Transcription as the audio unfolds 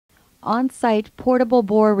on-site portable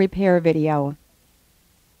bore repair video.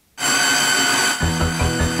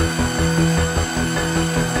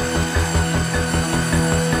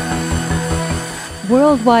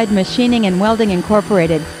 Worldwide Machining and Welding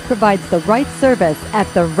Incorporated provides the right service at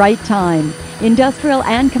the right time. Industrial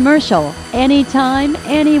and commercial, anytime,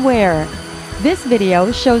 anywhere. This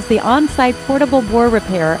video shows the on-site portable bore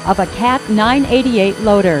repair of a Cat 988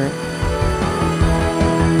 loader.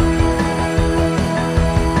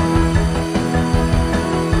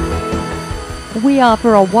 We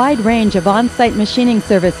offer a wide range of on-site machining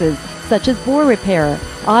services such as bore repair,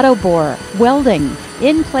 auto bore, welding,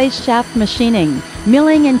 in-place shaft machining,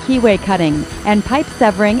 milling and keyway cutting, and pipe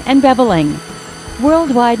severing and beveling.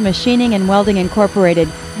 Worldwide Machining and Welding Incorporated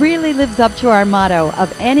really lives up to our motto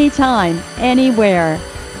of anytime, anywhere.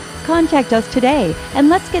 Contact us today and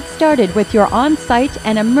let's get started with your on-site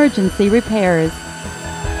and emergency repairs.